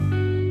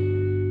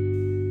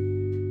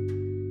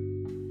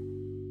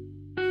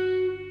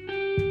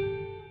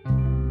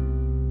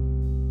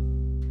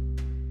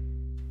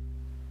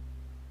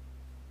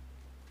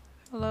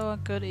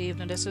Good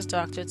evening. This is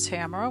Dr.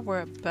 Tamara.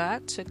 We're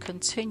back to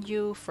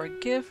continue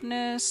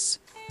forgiveness.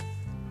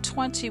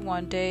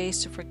 21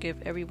 Days to Forgive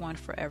Everyone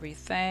for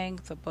Everything.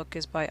 The book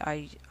is by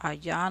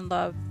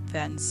Iyanla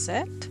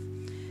Vanzant.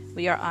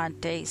 We are on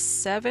day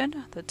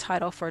 7. The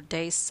title for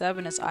day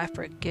 7 is I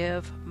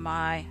Forgive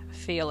My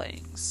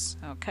Feelings.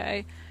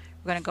 Okay,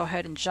 we're going to go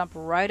ahead and jump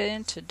right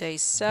into day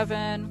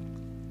 7.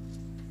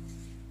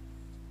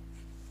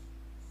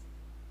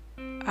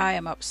 I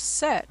am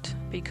upset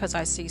because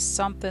I see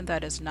something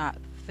that is not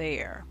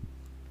there.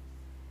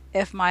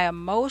 If my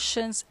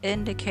emotions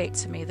indicate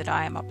to me that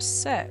I am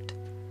upset,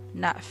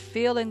 not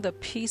feeling the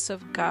peace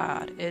of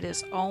God, it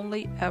is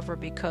only ever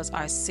because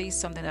I see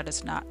something that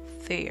is not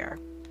there,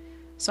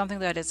 something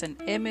that is an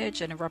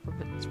image and a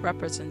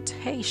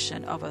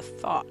representation of a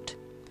thought.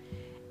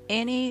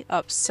 Any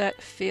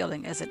upset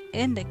feeling is an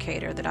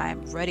indicator that I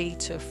am ready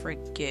to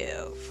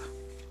forgive.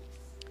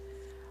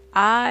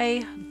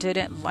 I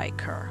didn't like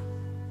her.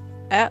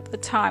 At the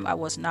time, I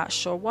was not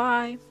sure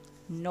why,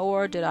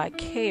 nor did I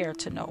care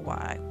to know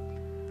why.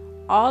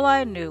 All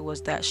I knew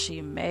was that she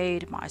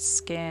made my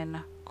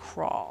skin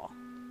crawl.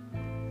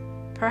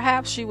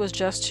 Perhaps she was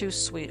just too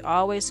sweet,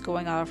 always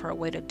going out of her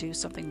way to do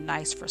something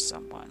nice for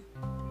someone.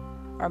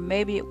 Or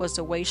maybe it was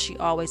the way she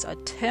always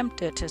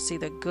attempted to see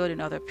the good in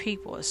other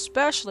people,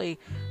 especially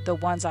the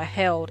ones I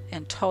held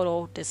in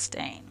total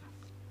disdain.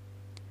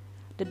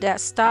 Did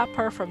that stop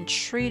her from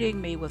treating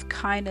me with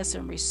kindness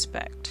and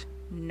respect?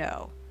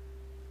 No.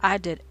 I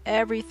did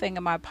everything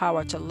in my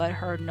power to let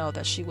her know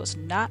that she was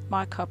not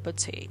my cup of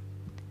tea.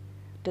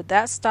 Did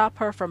that stop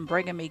her from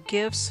bringing me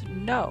gifts?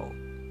 No.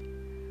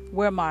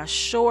 Were my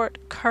short,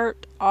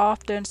 curt,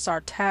 often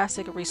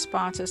sarcastic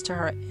responses to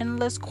her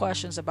endless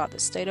questions about the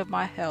state of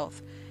my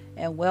health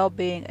and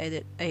well-being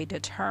a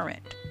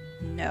deterrent?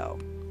 No.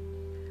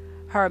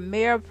 Her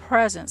mere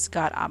presence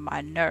got on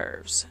my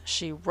nerves.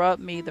 She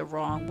rubbed me the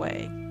wrong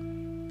way.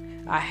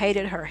 I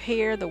hated her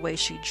hair, the way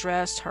she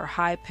dressed, her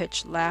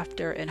high-pitched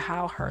laughter, and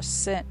how her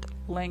scent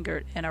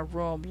lingered in a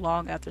room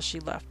long after she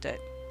left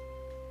it.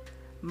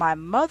 My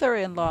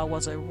mother-in-law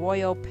was a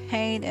royal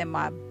pain in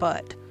my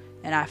butt,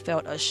 and I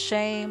felt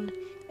ashamed,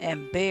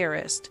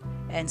 embarrassed,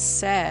 and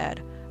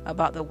sad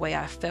about the way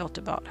I felt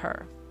about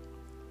her.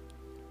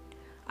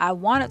 I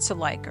wanted to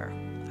like her.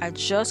 I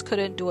just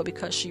couldn't do it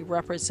because she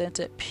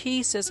represented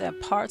pieces and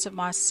parts of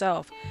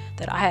myself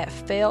that I had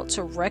failed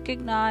to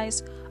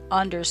recognize,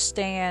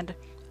 understand,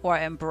 or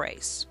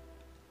embrace.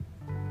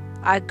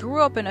 I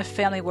grew up in a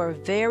family where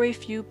very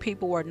few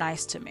people were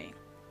nice to me.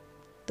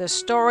 The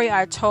story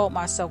I told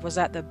myself was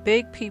that the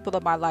big people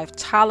of my life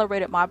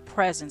tolerated my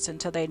presence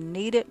until they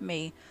needed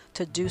me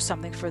to do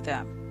something for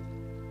them.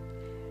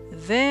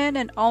 Then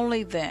and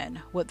only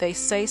then would they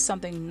say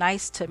something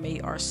nice to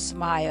me or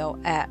smile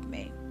at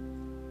me.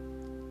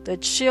 The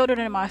children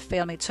in my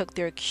family took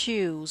their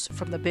cues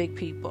from the big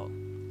people.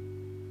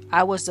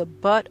 I was the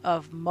butt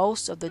of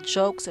most of the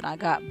jokes and I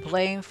got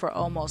blamed for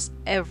almost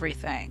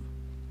everything.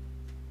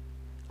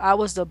 I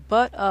was the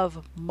butt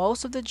of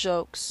most of the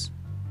jokes.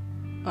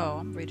 Oh,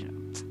 I'm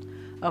reading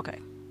it. Okay.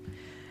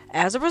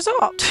 As a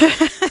result,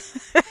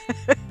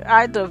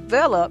 I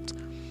developed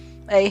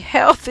a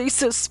healthy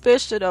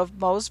suspicion of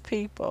most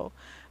people,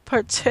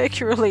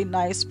 particularly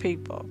nice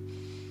people.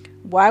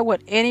 Why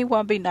would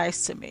anyone be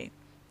nice to me?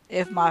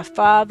 If my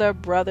father,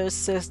 brother,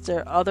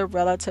 sister, other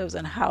relatives,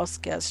 and house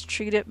guests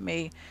treated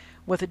me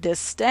with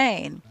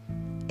disdain,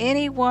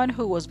 anyone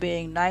who was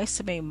being nice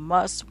to me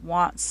must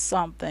want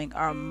something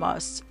or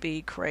must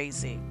be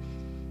crazy.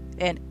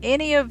 In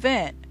any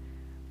event,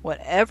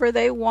 whatever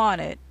they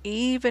wanted,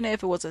 even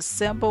if it was a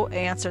simple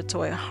answer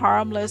to a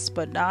harmless,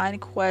 benign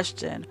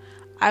question,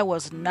 I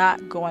was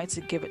not going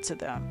to give it to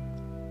them.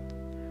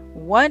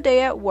 One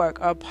day at work,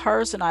 a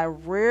person I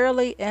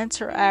rarely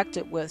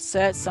interacted with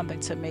said something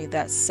to me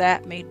that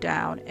sat me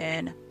down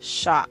in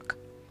shock.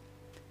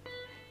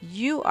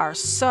 You are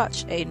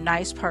such a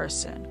nice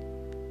person.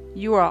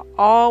 You are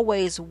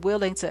always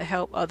willing to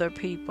help other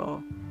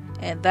people,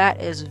 and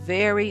that is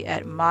very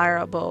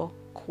admirable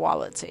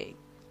quality.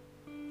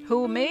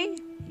 Who, me?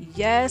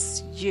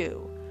 Yes,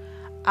 you.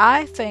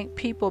 I think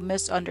people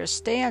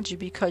misunderstand you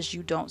because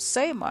you don't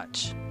say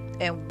much,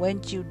 and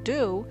when you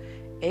do,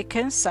 it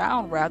can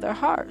sound rather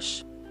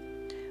harsh.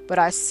 But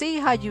I see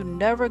how you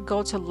never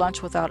go to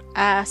lunch without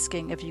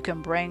asking if you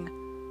can bring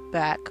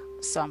back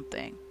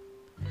something.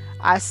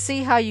 I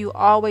see how you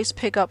always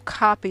pick up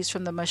copies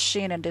from the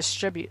machine and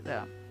distribute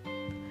them.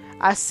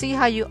 I see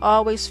how you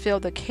always fill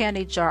the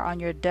candy jar on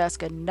your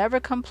desk and never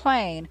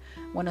complain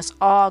when it's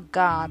all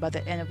gone by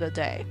the end of the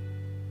day.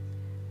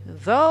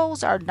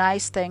 Those are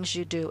nice things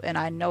you do, and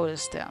I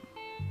notice them.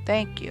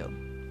 Thank you.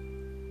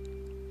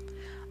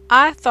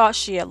 I thought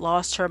she had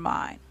lost her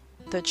mind.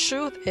 The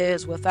truth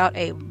is, without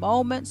a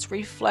moment's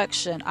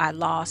reflection, I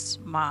lost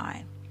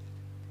mine.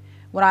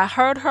 When I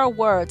heard her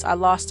words, I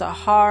lost the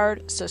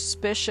hard,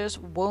 suspicious,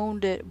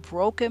 wounded,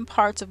 broken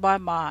parts of my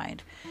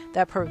mind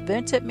that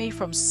prevented me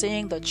from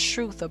seeing the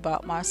truth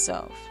about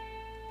myself.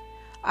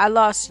 I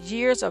lost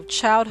years of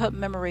childhood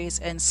memories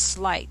and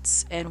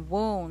slights and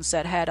wounds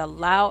that had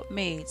allowed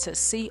me to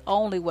see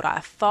only what I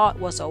thought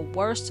was the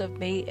worst of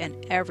me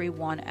and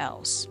everyone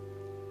else.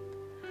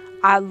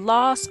 I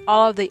lost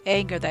all of the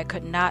anger that I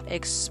could not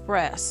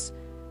express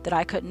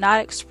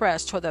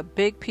toward the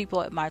big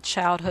people at my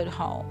childhood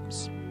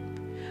homes.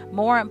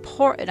 More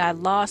important, I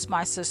lost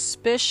my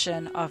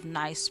suspicion of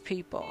nice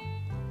people.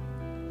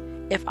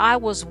 If I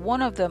was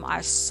one of them,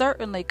 I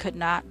certainly could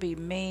not be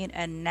mean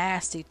and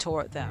nasty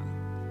toward them.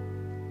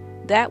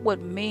 That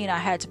would mean I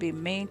had to be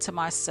mean to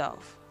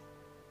myself.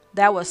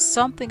 That was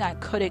something I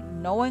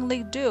couldn't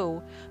knowingly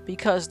do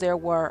because there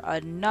were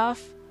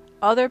enough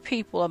other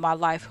people in my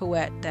life who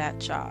had that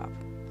job.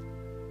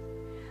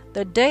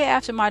 The day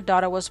after my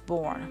daughter was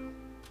born,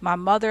 my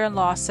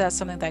mother-in-law said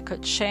something that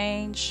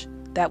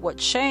would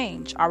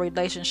change our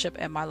relationship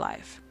in my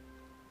life.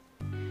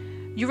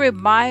 You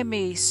remind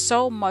me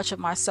so much of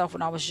myself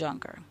when I was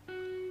younger.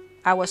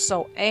 I was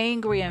so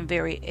angry and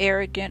very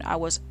arrogant. I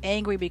was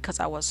angry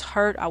because I was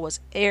hurt. I was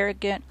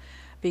arrogant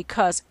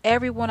because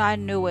everyone I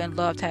knew and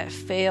loved had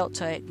failed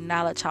to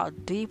acknowledge how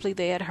deeply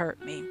they had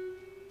hurt me.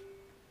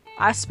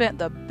 I spent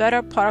the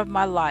better part of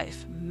my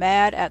life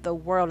mad at the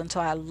world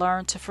until I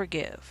learned to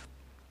forgive.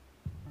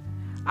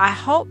 I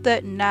hope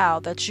that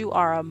now that you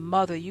are a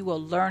mother, you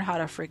will learn how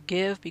to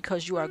forgive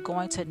because you are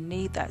going to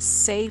need that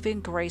saving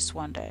grace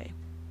one day.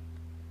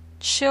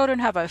 Children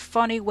have a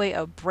funny way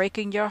of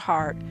breaking your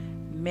heart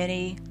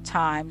many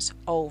times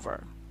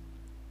over.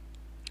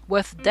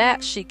 With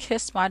that, she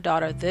kissed my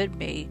daughter, then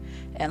me,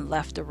 and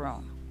left the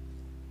room.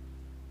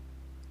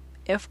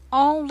 If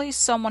only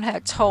someone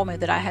had told me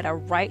that I had a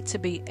right to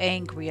be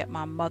angry at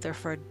my mother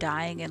for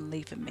dying and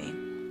leaving me,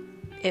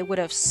 it would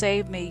have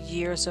saved me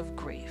years of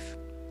grief.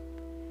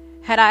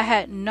 Had I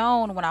had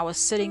known when I was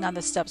sitting on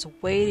the steps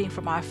waiting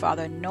for my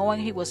father, knowing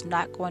he was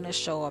not going to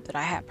show up, that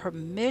I had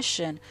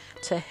permission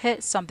to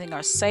hit something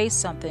or say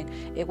something,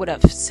 it would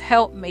have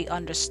helped me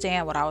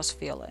understand what I was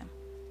feeling.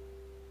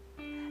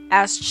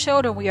 As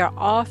children, we are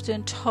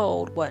often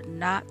told what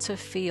not to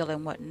feel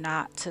and what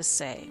not to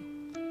say.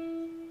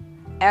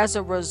 As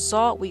a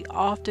result, we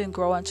often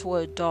grow into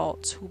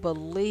adults who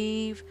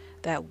believe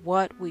that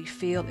what we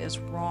feel is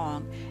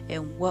wrong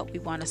and what we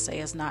want to say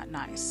is not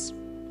nice.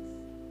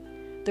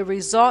 The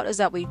result is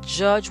that we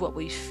judge what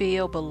we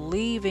feel,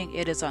 believing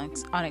it is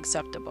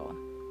unacceptable.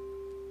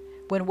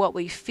 When what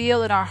we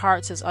feel in our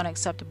hearts is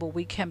unacceptable,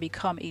 we can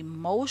become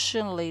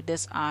emotionally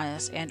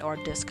dishonest and or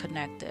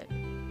disconnected.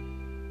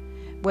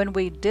 When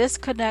we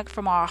disconnect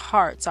from our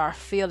hearts, our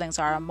feelings,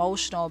 our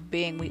emotional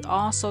being, we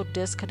also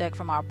disconnect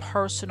from our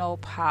personal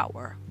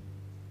power.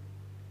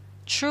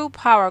 True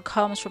power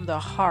comes from the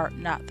heart,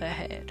 not the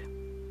head.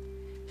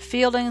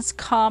 Feelings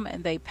come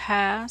and they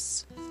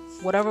pass.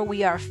 Whatever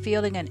we are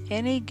feeling in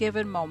any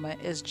given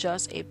moment is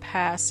just a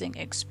passing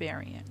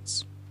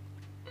experience.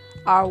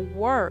 Our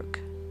work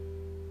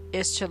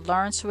is to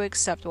learn to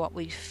accept what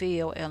we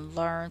feel and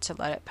learn to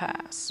let it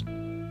pass.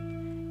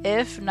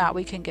 If not,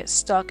 we can get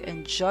stuck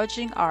in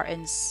judging our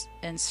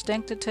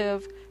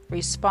instinctive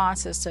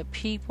responses to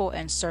people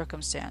and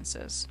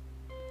circumstances.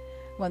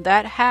 When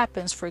that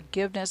happens,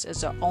 forgiveness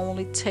is the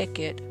only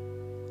ticket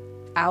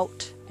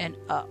out and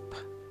up.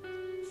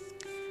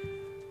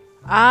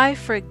 I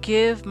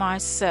forgive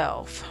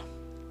myself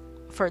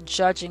for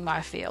judging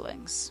my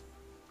feelings.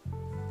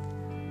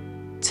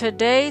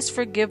 Today's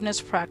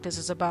forgiveness practice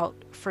is about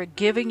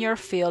forgiving your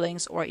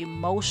feelings or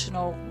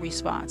emotional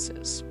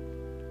responses.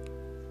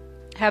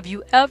 Have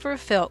you ever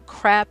felt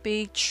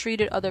crappy,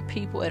 treated other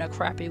people in a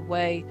crappy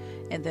way,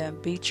 and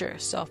then beat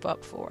yourself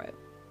up for it?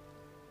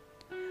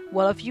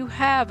 Well, if you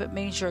have, it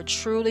means you're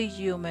truly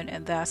human,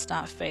 and that's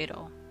not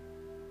fatal.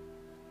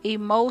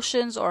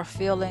 Emotions or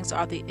feelings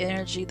are the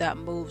energy that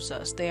moves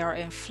us. They are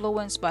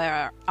influenced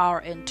by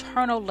our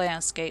internal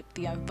landscape,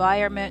 the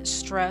environment,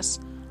 stress,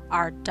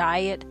 our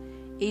diet,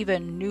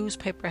 even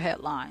newspaper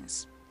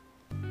headlines.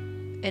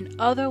 In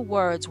other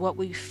words, what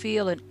we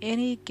feel in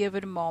any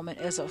given moment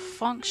is a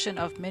function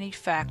of many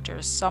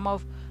factors, some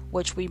of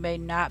which we may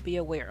not be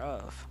aware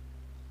of.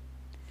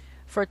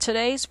 For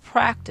today's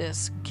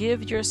practice,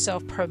 give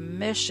yourself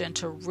permission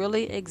to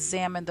really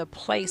examine the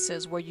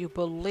places where you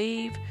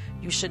believe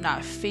you should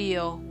not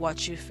feel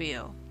what you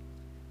feel.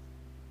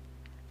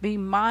 Be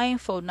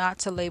mindful not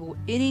to label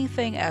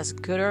anything as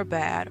good or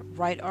bad,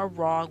 right or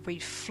wrong.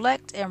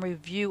 Reflect and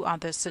review on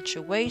the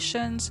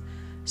situations,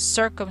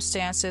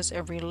 circumstances,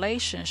 and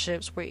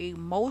relationships where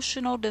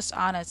emotional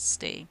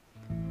dishonesty,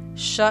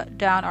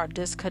 shutdown, or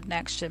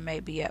disconnection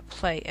may be at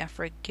play, and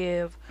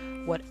forgive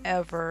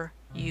whatever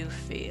you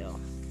feel.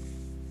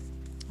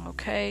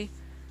 Okay,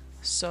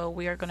 so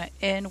we are going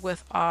to end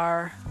with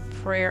our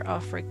prayer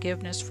of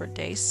forgiveness for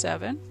day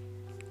 7.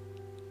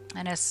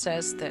 And it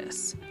says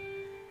this: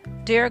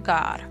 Dear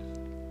God,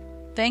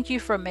 thank you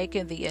for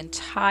making the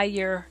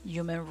entire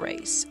human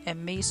race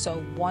and me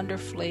so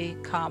wonderfully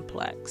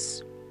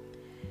complex.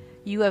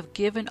 You have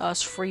given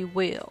us free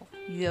will.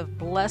 You have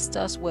blessed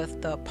us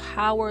with the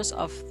powers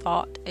of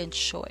thought and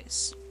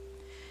choice.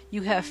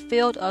 You have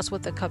filled us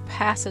with the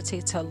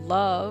capacity to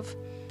love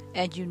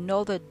and you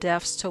know the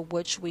depths to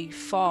which we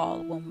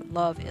fall when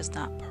love is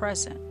not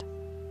present.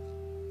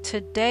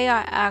 Today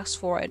I ask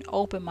for and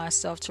open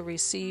myself to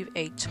receive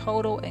a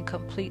total and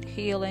complete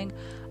healing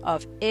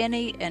of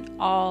any and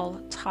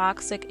all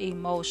toxic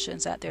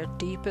emotions at their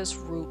deepest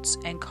roots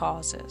and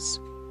causes.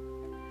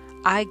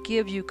 I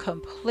give you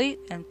complete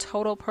and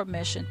total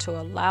permission to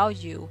allow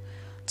you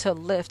to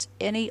lift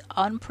any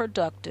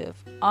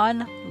unproductive,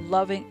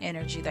 unloving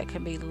energy that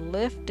can be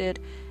lifted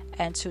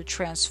and to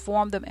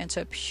transform them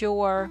into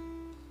pure,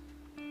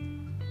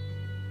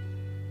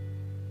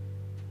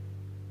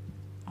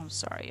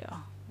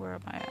 where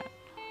am I at?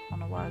 I don't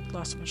know why I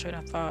lost my train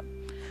of thought.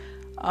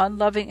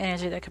 Unloving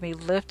energy that can be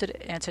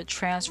lifted and to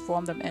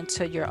transform them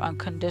into your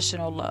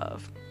unconditional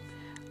love.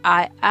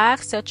 I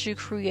ask that you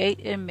create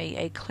in me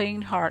a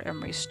clean heart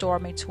and restore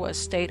me to a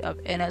state of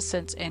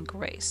innocence and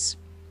grace.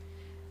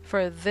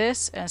 For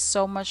this and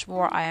so much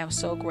more, I am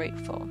so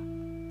grateful.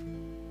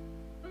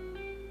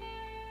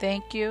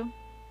 Thank you.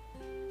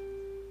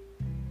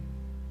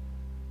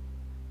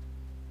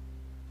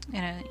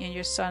 And in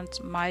your son's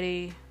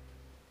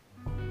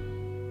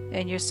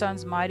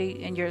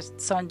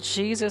son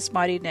Jesus'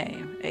 mighty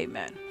name,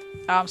 amen.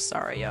 I'm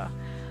sorry, y'all.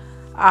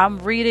 I'm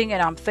reading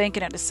and I'm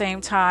thinking at the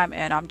same time,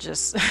 and I'm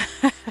just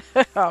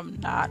I'm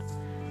not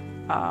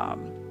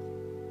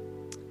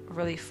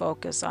really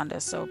focused on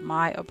this, so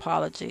my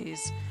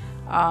apologies.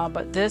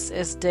 But this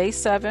is day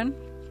 7.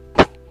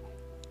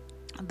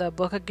 The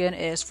book again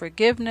is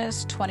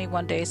Forgiveness,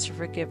 21 Days to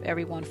Forgive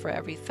Everyone for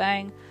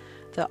Everything.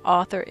 The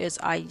author is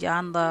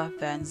Iyanla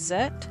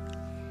Vanzant.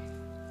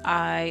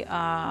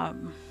 I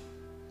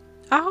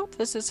hope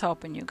this is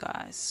helping you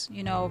guys,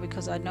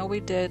 because I know we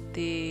did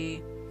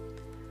the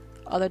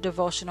other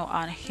devotional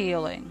on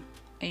healing.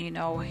 And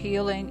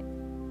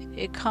healing,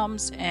 it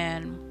comes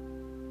in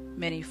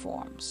many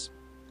forms.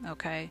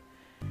 Okay?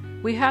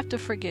 We have to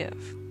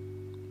forgive.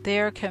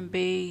 There can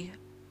be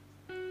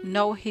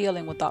no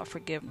healing without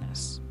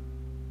forgiveness.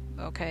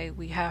 Okay?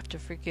 We have to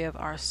forgive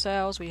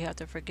ourselves. We have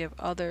to forgive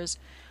others.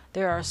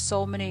 There are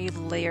so many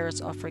layers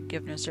of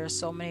forgiveness. There are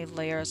so many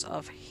layers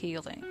of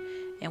healing.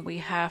 And we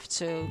have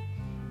to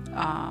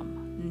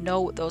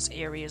know what those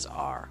areas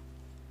are.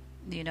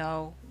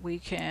 We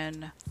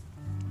can,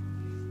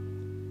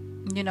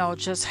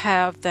 just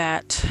have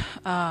that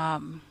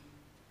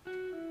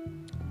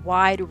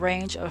wide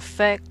range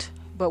effect.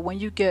 But when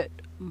you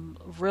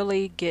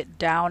really get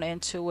down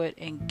into it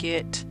and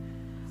get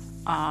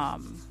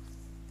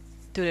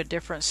through the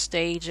different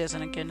stages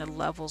and again the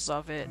levels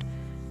of it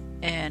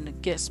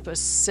and get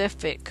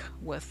specific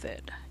with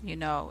it,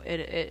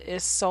 it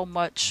is so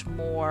much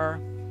more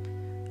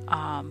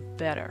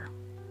better,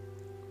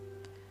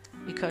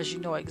 because you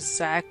know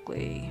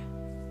exactly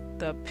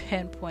the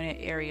pinpointed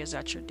areas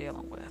that you're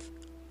dealing with.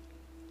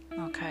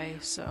 Okay,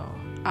 so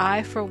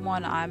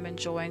I'm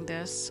enjoying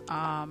this.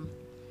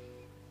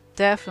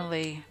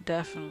 Definitely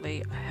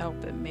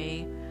helping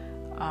me.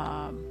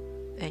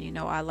 And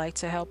I like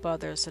to help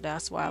others, so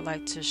that's why I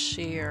like to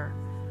share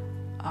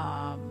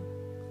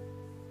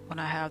when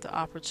I have the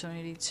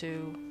opportunity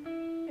to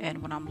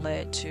and when I'm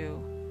led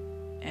to.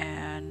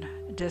 And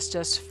this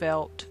just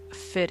felt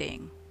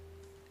fitting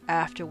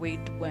after we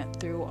went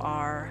through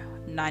our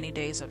 90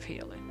 days of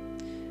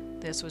healing.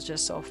 This was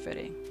just so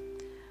fitting.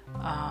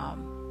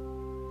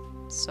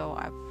 So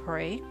I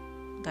pray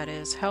that it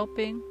is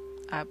helping.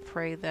 I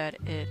pray that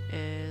it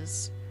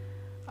is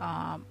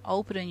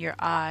opening your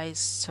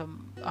eyes to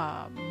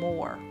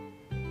more,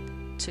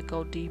 to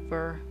go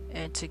deeper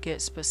and to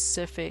get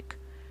specific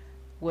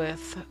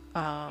with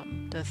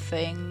the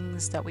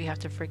things that we have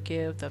to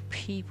forgive, the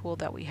people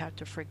that we have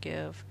to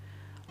forgive,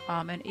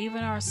 and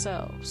even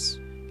ourselves,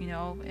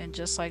 and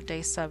just like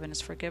day 7 is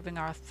forgiving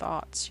our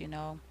thoughts,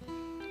 and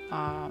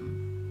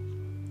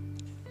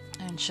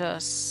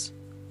just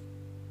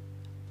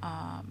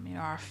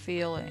our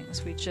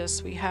feelings.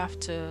 We have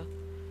to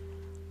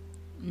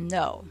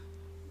know.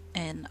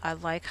 And I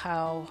like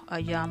how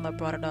Iyanla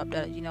brought it up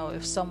that,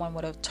 if someone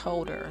would have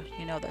told her,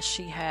 that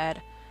she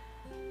had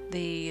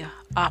the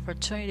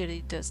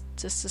opportunity just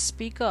to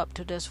speak up,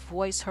 to just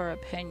voice her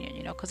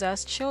opinion, because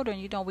as children,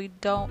 we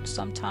don't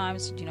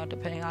sometimes,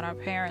 depending on our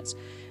parents,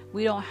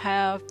 we don't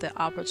have the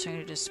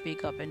opportunity to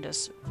speak up and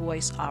just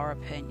voice our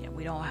opinion.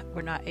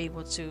 We're not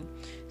able to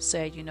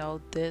say,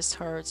 this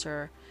hurts,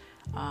 or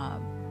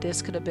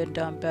this could have been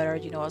done better.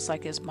 It's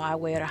like it's my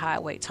way or the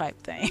highway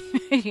type thing,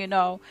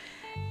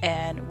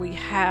 and we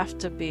have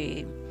to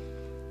be,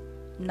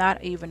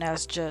 not even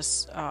as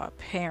just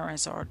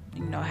parents or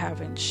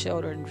having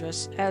children,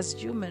 just as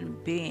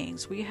human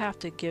beings, we have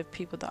to give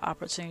people the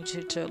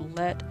opportunity to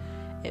let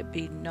it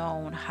be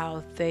known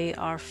how they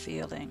are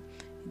feeling.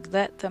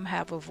 Let them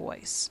have a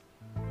voice.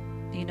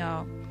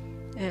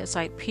 It's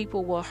like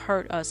people will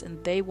hurt us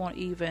and they won't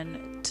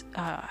even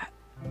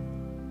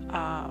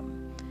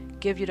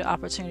give you the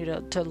opportunity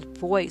to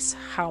voice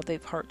how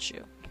they've hurt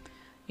you,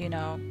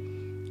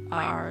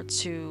 or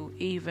to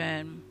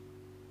even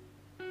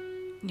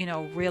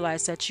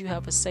realize that you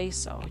have a say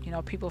so.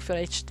 People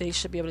feel they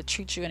should be able to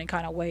treat you any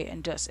kind of way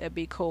and just it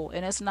be cool,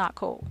 and it's not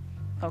cool.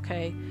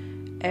 Okay,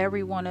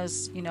 everyone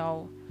is,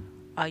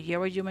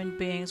 you're human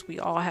beings. We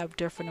all have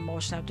different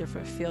emotions, have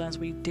different feelings.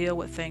 We deal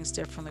with things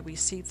differently. We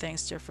see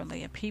things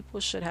differently, and people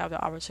should have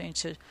the opportunity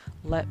to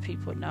let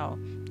people know,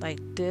 like,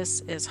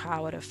 this is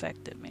how it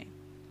affected me.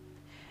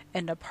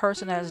 And the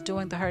person that is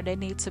doing the hurt, they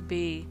need to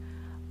be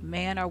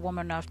man or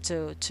woman enough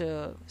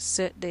to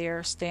sit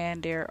there,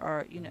 stand there,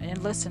 or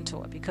and listen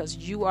to it, because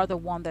you are the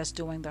one that's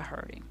doing the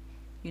hurting.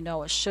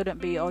 It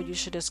shouldn't be, oh, you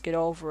should just get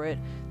over it,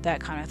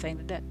 that kind of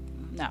thing.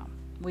 No,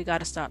 we got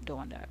to stop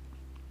doing that.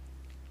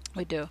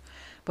 We do.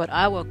 But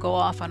I will go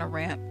off on a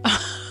rant.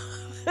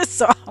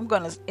 So I'm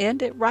going to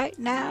end it right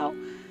now.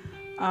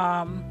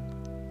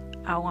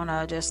 I want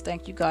to just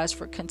thank you guys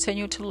for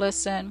continuing to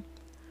listen,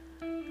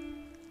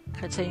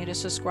 continue to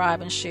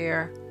subscribe and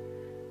share.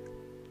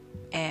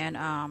 And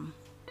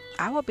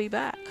I will be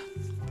back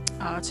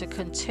to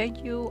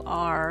continue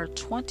our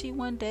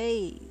 21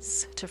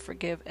 days to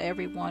forgive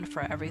everyone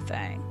for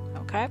everything.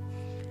 Okay?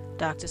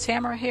 Dr.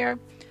 Tamara here.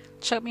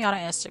 Check me out on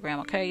Instagram,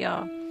 okay,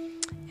 y'all?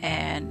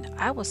 And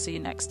I will see you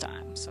next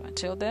time. So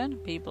until then,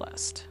 be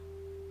blessed.